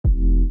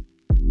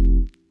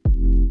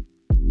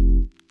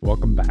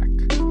welcome back.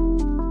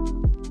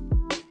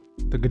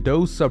 The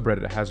Godot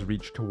subreddit has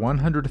reached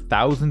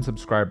 100,000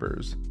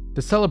 subscribers.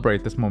 To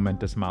celebrate this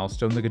momentous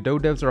milestone, the Godot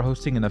devs are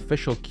hosting an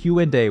official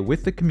Q&A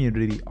with the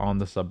community on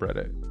the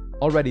subreddit.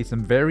 Already,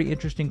 some very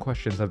interesting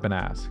questions have been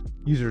asked.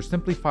 User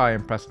Simplify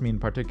impressed me in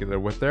particular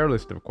with their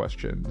list of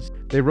questions.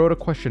 They wrote a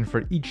question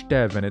for each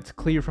dev, and it's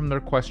clear from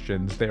their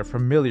questions they are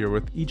familiar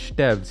with each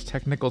dev's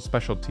technical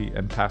specialty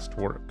and past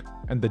work.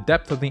 And the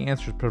depth of the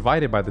answers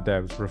provided by the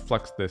devs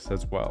reflects this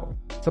as well.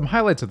 Some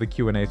highlights of the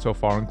Q&A so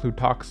far include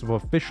talks of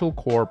official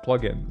core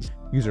plugins.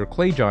 User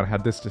Clayjohn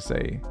had this to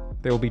say: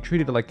 "They will be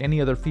treated like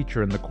any other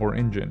feature in the core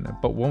engine,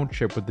 but won't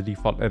ship with the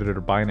default editor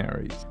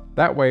binaries.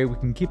 That way, we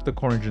can keep the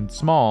core engine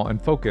small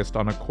and focused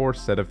on a core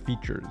set of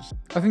features."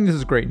 I think this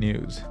is great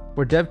news.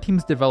 For dev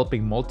teams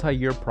developing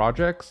multi-year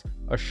projects,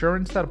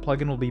 assurance that a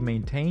plugin will be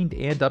maintained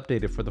and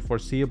updated for the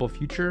foreseeable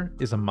future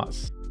is a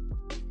must.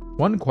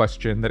 One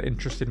question that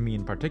interested me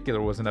in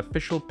particular was an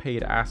official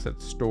paid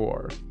asset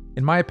store.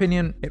 In my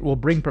opinion, it will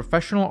bring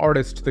professional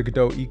artists to the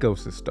Godot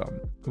ecosystem.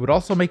 It would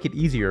also make it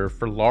easier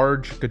for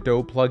large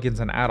Godot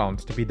plugins and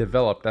add-ons to be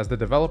developed, as the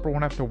developer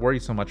won't have to worry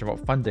so much about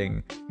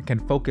funding and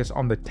can focus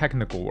on the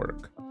technical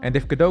work. And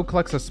if Godot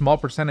collects a small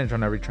percentage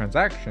on every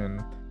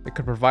transaction, it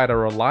could provide a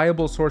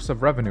reliable source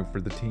of revenue for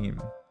the team.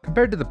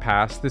 Compared to the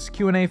past, this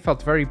Q&A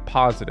felt very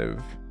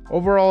positive.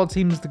 Overall, it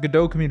seems the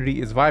Godot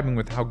community is vibing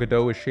with how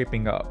Godot is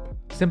shaping up.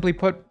 Simply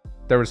put,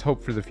 there is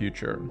hope for the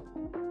future.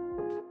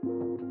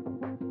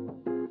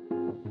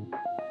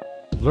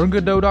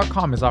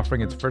 LearnGodot.com is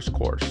offering its first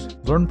course,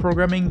 Learn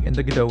Programming in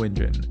the Godot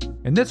Engine.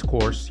 In this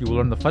course, you will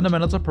learn the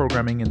fundamentals of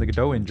programming in the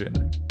Godot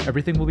engine.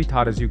 Everything will be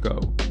taught as you go.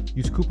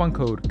 Use coupon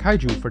code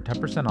KAIJU for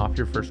 10% off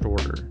your first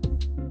order.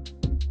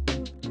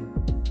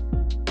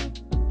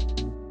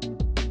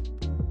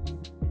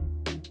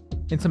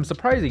 In some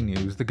surprising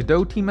news, the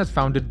Godot team has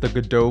founded the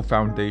Godot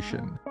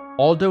Foundation.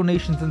 All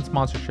donations and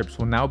sponsorships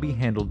will now be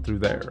handled through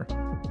there.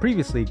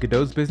 Previously,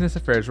 Godot's business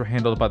affairs were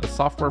handled by the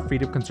Software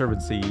Freedom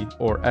Conservancy,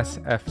 or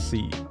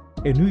SFC,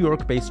 a New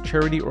York-based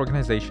charity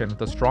organization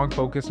with a strong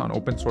focus on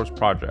open source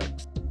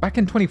projects. Back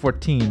in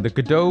 2014, the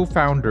Godot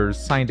founders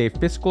signed a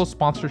fiscal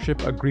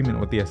sponsorship agreement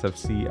with the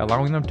SFC,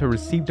 allowing them to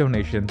receive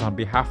donations on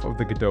behalf of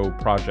the Godot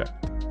project.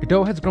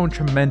 Godot has grown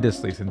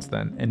tremendously since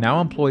then, and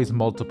now employs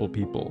multiple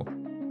people.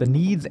 The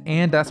needs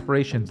and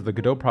aspirations of the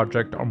Godot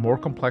project are more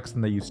complex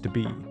than they used to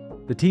be.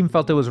 The team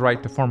felt it was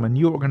right to form a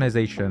new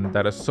organization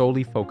that is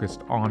solely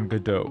focused on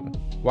Godot.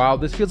 While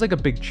this feels like a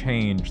big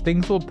change,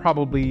 things will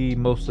probably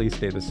mostly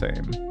stay the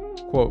same.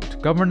 Quote,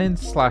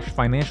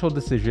 "Governance/financial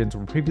decisions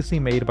were previously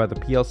made by the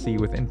PLC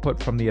with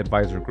input from the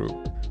advisor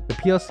group. The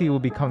PLC will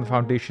become the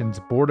foundation's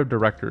board of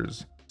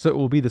directors, so it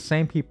will be the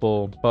same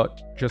people,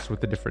 but just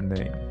with a different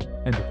name."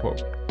 End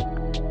quote.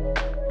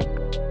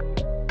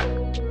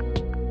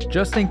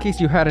 Just in case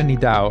you had any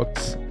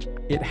doubts,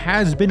 it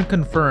has been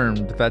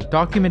confirmed that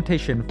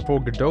documentation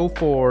for Godot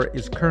 4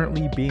 is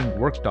currently being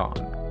worked on.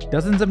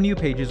 Dozens of new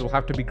pages will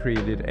have to be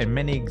created, and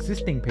many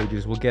existing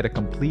pages will get a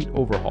complete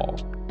overhaul.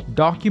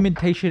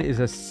 Documentation is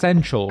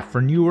essential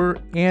for newer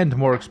and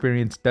more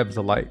experienced devs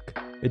alike.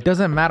 It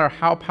doesn't matter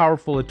how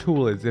powerful a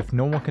tool is if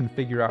no one can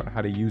figure out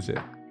how to use it.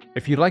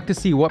 If you'd like to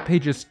see what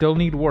pages still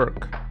need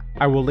work,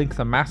 I will link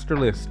the master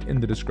list in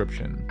the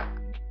description.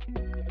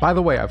 By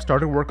the way, I've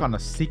started work on a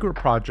secret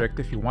project.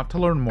 If you want to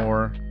learn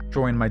more,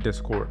 join my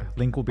Discord.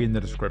 Link will be in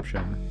the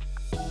description.